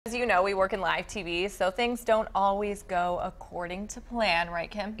As you know, we work in live TV, so things don't always go according to plan,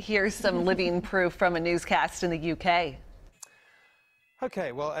 right, Kim? Here's some living proof from a newscast in the UK.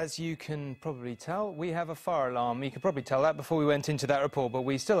 Okay, well, as you can probably tell, we have a fire alarm. You could probably tell that before we went into that report, but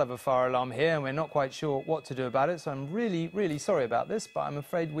we still have a fire alarm here, and we're not quite sure what to do about it, so I'm really, really sorry about this, but I'm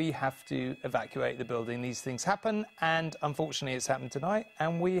afraid we have to evacuate the building. These things happen, and unfortunately it's happened tonight,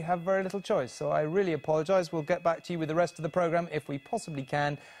 and we have very little choice, so I really apologise. We'll get back to you with the rest of the programme if we possibly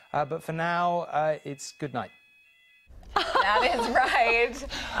can, but for now, it's good night. That is right.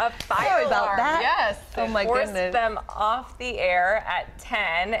 A fire Sorry alarm. about that. Yes. Oh my forced goodness. them off the air at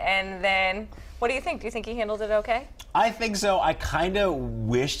 10, and then what do you think? Do you think he handled it okay? I think so. I kind of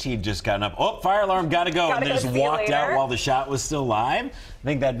wished he'd just gotten up. Oh, fire alarm, gotta go. And then just walked out while the shot was still live. I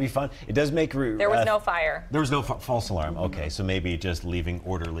think that'd be fun. It does make... There was no fire. There was no false alarm. Okay, so maybe just leaving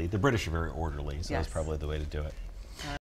orderly. The British are very orderly, so Yes. that's probably the way to do it.